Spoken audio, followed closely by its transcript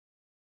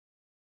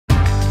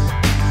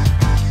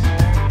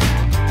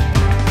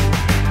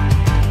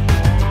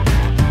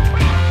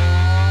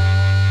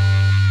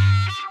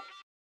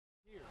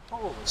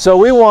So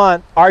we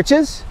want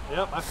arches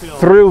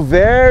through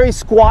very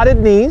squatted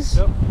knees.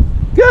 Yep.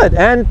 Good,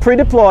 and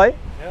pre-deploy.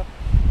 Yep.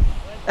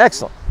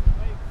 Excellent.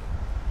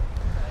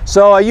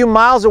 So are you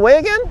miles away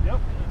again? Yep.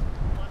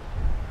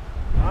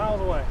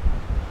 Miles away.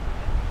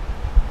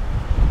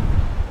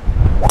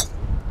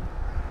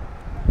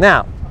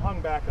 Now. I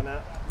hung back on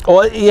that.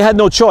 Well, you had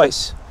no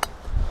choice.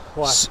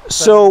 Why?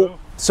 So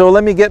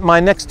let me get my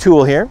next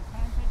tool here.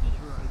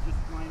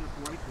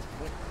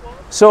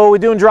 So are we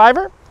doing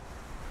driver?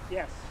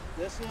 Yes.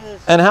 This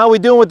is. And how are we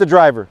doing with the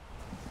driver?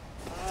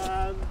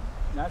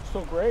 Not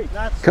so great.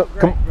 Not so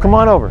great. Come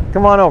on over.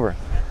 Come on over.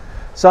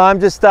 So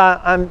I'm just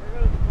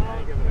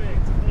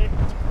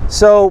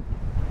so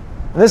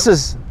this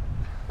is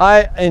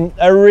I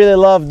really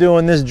love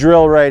doing this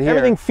drill right here.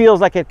 Everything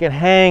feels like it can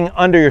hang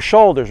under your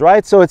shoulders,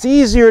 right? So it's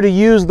easier to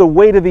use the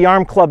weight of the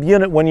arm club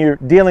unit when you're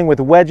dealing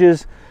with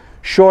wedges,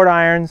 short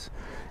irons.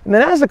 And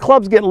then as the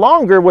clubs get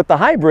longer with the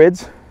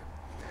hybrids,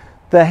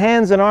 the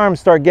hands and arms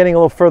start getting a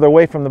little further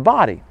away from the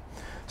body.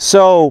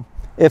 So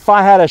if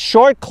I had a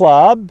short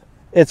club,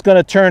 it's going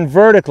to turn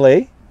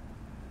vertically.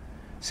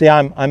 See,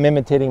 I'm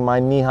imitating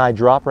my knee-high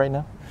drop right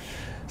now.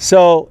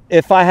 So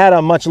if I had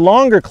a much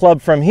longer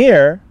club from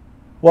here,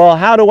 well,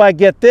 how do I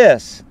get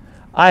this?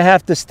 I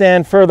have to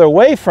stand further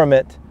away from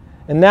it.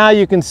 And now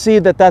you can see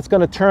that that's going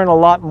to turn a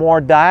lot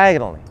more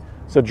diagonally.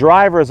 So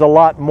driver is a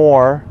lot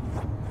more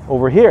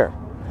over here.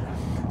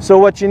 So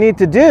what you need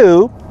to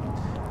do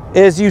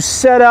is you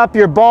set up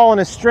your ball in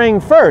a string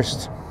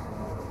first.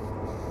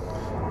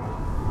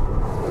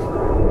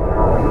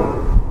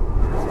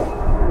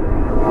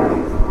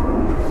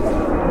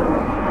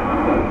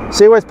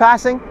 See where it's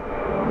passing?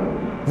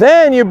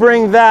 Then you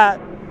bring that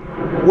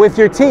with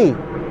your tee.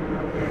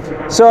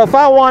 So if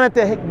I wanted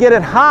to get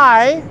it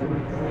high,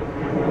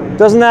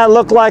 doesn't that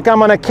look like I'm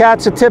going to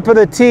catch the tip of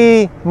the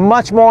tee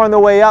much more on the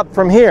way up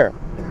from here?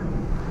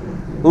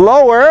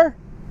 Lower,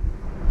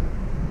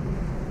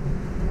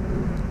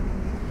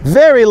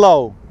 very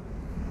low.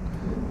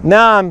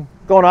 Now I'm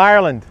going to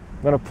Ireland.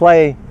 I'm going to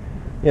play,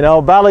 you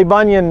know,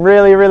 Ballybunion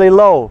really, really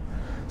low.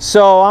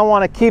 So I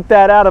want to keep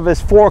that out of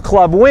his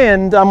 4-club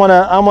wind. I'm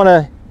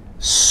gonna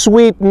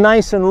sweep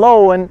nice and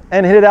low and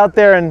hit it out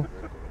there. And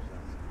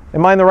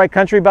am I in the right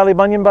country,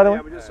 Ballybunion, by the way?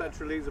 Yeah, we just said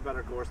Tralee's a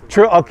better course than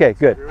True. Okay,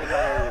 good.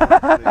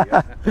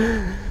 You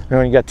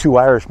know, you got 2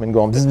 Irishmen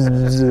going. Bzz,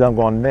 bzz, bzz, I'm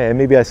going, man,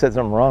 maybe I said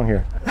something wrong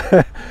here.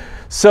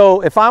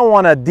 So if I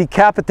want to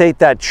decapitate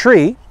that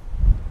tree,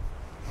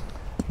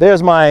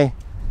 there's my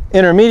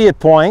intermediate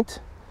point.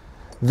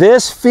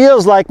 This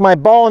feels like my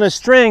ball in a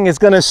string is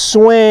going to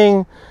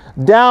swing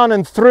down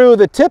and through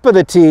the tip of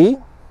the tee.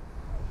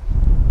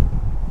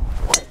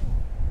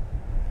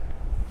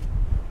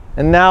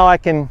 And now I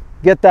can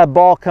get that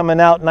ball coming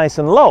out nice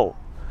and low.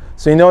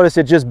 So you notice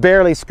it just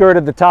barely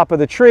skirted the top of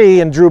the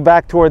tree and drew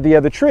back toward the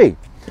other tree.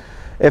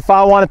 If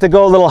I wanted to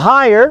go a little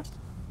higher,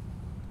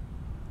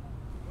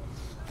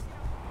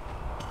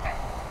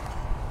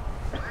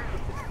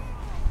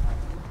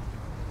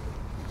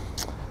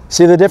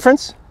 see the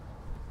difference?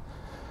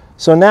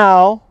 So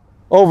now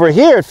over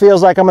here it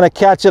feels like I'm going to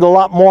catch it a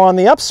lot more on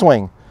the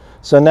upswing.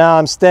 So now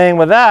I'm staying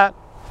with that.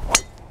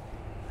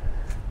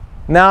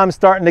 Now I'm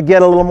starting to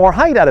get a little more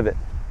height out of it.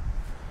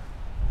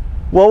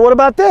 Well, what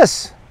about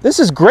this? This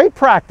is great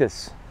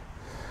practice.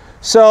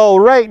 So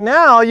right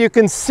now you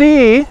can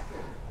see,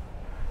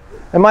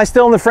 am I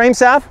still in the frame,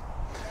 Sav?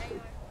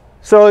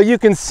 So you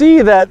can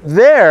see that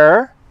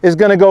there is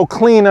going to go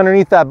clean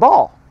underneath that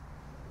ball.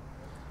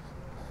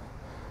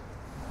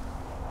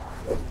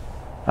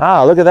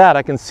 Ah, look at that.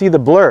 I can see the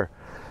blur.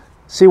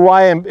 See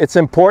why it's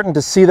important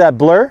to see that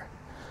blur?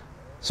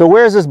 So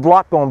where's this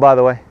block going, by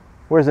the way?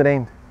 Where's it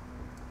aimed?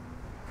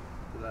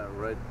 That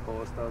red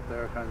post out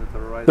there, kind of to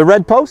the right. The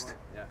red post?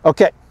 Yeah.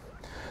 Okay.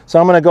 So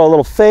I'm going to go a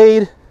little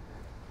fade.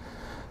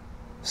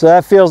 So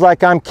that feels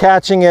like I'm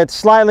catching it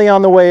slightly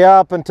on the way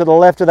up and to the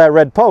left of that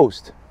red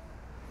post.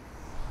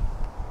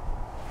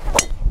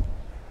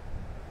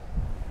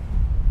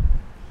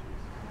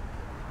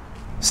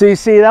 See,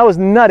 that was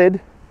nutted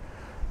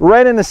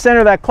right in the center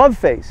of that club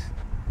face.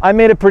 I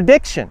made a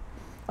prediction.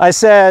 I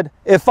said,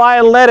 if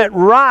I let it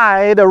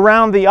ride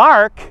around the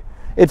arc,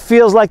 it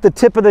feels like the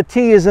tip of the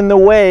tee is in the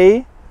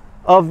way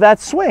of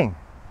that swing.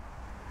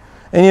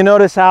 And you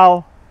notice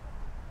how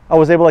I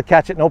was able to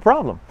catch it no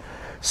problem.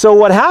 So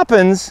what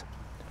happens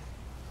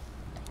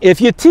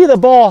if you tee the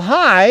ball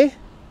high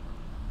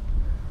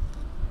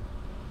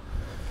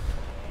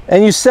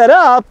and you set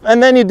up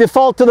and then you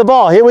default to the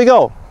ball? Here we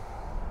go.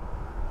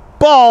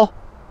 Ball.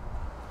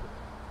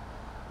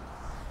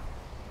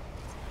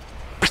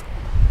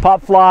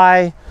 Pop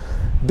fly,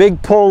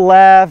 big pull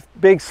left,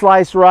 big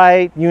slice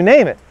right, you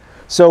name it.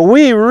 So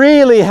we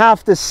really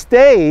have to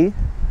stay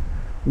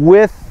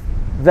with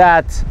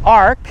that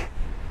arc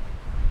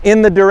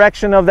in the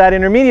direction of that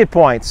intermediate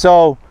point.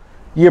 So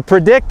you're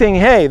predicting,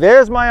 hey,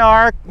 there's my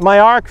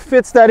arc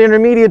fits that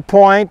intermediate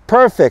point,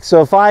 perfect.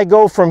 So if I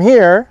go from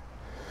here,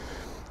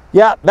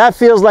 yeah, that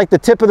feels like the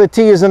tip of the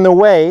tee is in the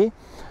way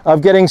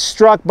of getting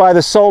struck by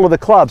the sole of the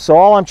club. So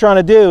all I'm trying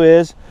to do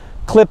is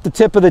clip the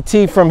tip of the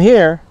tee from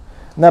here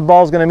and that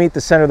ball's going to meet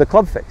the center of the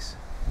club face.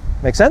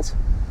 Make sense?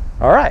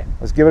 All right,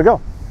 let's give it a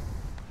go.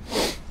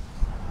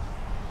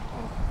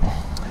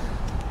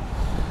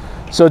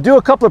 So do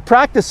a couple of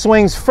practice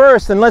swings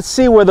first, and let's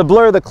see where the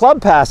blur of the club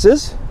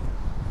passes.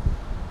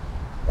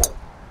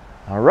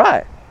 All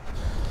right.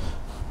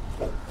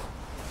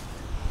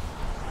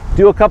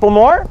 Do a couple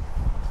more.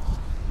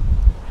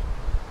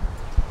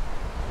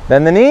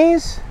 Bend the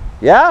knees.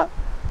 Yeah.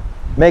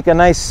 Make a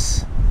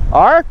nice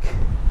arc.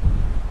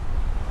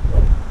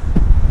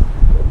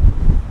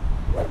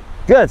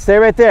 Good, stay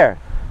right there.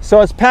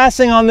 So it's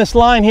passing on this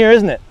line here,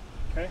 isn't it?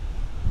 Okay.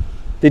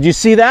 Did you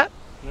see that?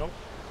 Nope.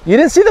 You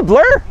didn't see the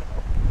blur?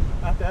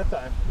 Not that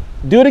time.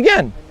 Do it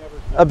again. I never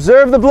did.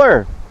 Observe the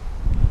blur.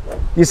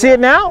 You see it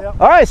now?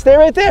 Yep. All right, stay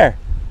right there.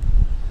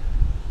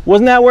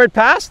 Wasn't that where it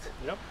passed?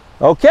 Yep.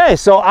 Okay,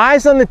 so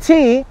eyes on the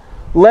tee,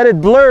 let it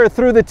blur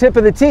through the tip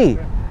of the tee.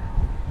 Okay.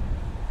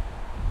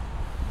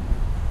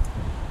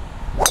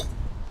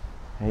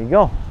 There you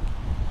go.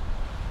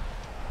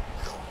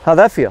 How'd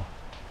that feel?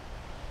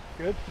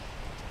 Good.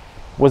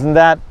 Wasn't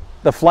that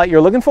the flight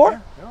you're looking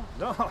for?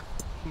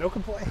 No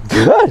complaint.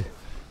 Good.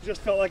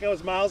 Just felt like I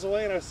was miles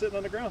away and I was sitting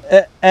on the ground.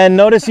 And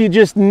notice you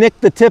just nicked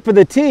the tip of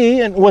the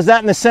tee, and was that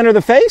in the center of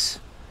the face?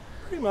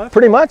 Pretty much.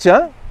 Pretty much,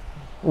 huh?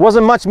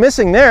 Wasn't much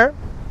missing there.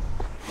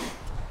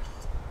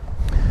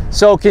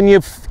 So can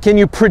you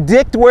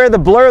predict where the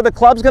blur of the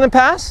club's going to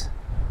pass?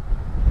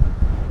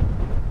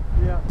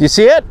 Yeah. Do you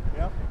see it?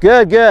 Yeah.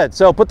 Good, good.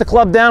 So put the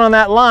club down on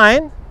that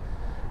line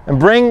and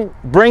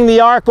bring the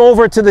arc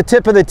over to the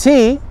tip of the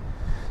tee.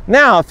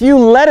 Now, if you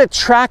let it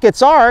track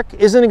its arc,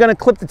 isn't it going to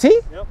clip the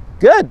tee? Yep.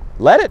 Good.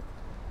 Let it.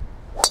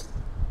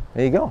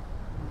 There you go.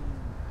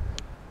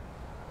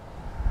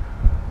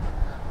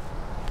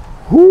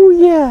 Ooh,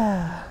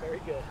 yeah. Very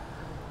good.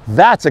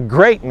 That's a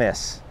great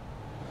miss.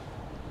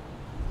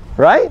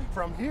 Right?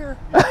 From here.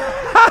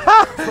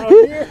 From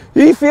here.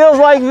 He feels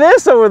like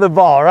this over the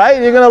ball,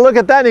 right? You're going to look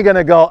at that and you're going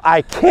to go,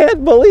 I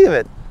can't believe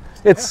it.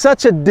 It's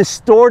such a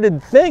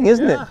distorted thing,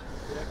 isn't it? Yeah,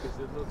 'cause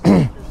it looks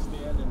like you're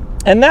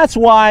standing. And that's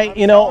why, I'm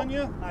you know, telling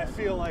you, I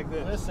feel like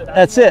this. Listen,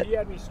 that's it. He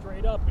had me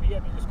straight up and he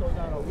had me just go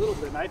down a little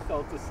bit, and I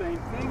felt the same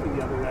thing in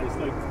the other guys.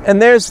 Like,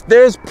 and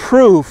there's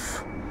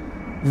proof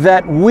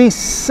that we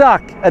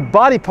suck at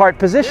body part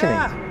positioning.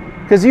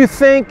 Because you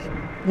think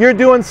you're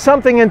doing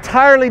something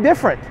entirely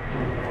different.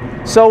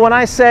 So when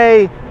I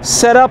say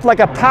set up like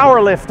a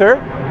power lifter,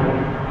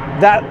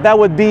 that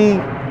would be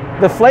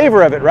the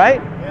flavor of it,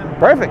 right? yeah.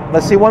 Perfect.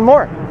 Let's see one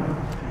more.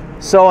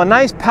 So a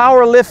nice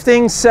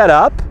powerlifting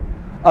setup.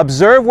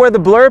 Observe where the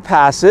blur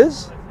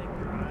passes.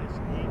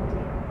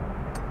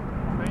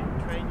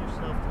 Train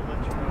yourself to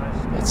let your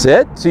eyes stay. That's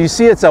it. So you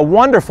see it's a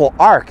wonderful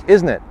arc,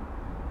 isn't it?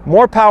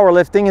 More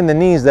powerlifting in the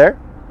knees there.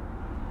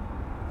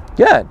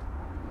 Good.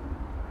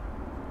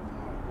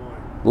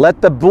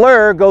 Let the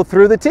blur go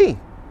through the tee.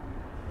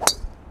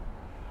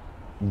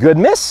 Good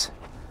miss.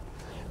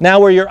 Now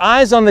were your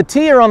eyes on the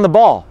tee or on the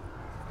ball?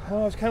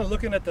 Well, I was kind of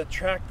looking at the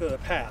track, the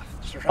path,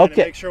 just trying Okay.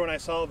 to make sure when I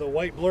saw the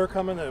white blur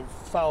coming to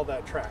follow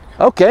that track.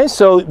 Okay,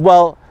 so,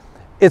 well,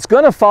 it's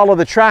going to follow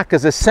the track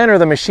because the center of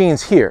the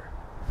machine's here.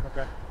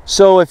 Okay.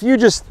 So if you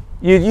just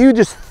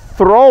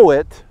throw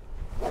it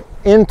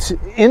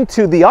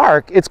into the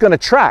arc, it's going to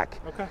track.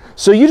 Okay.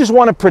 So you just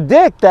want to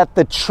predict that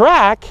the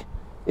track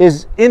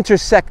is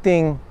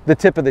intersecting the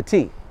tip of the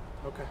tee.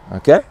 Okay.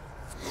 Okay?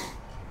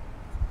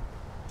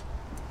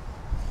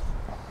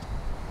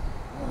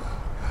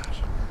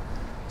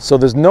 So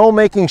there's no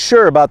making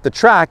sure about the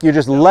track, you're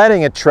just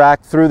letting it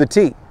track through the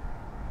tee.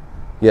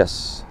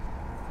 Yes.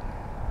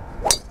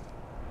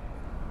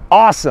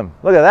 Awesome.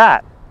 Look at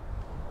that.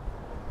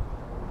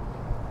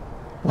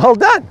 Well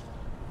done.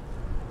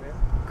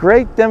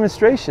 Great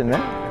demonstration,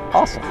 man.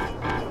 Awesome.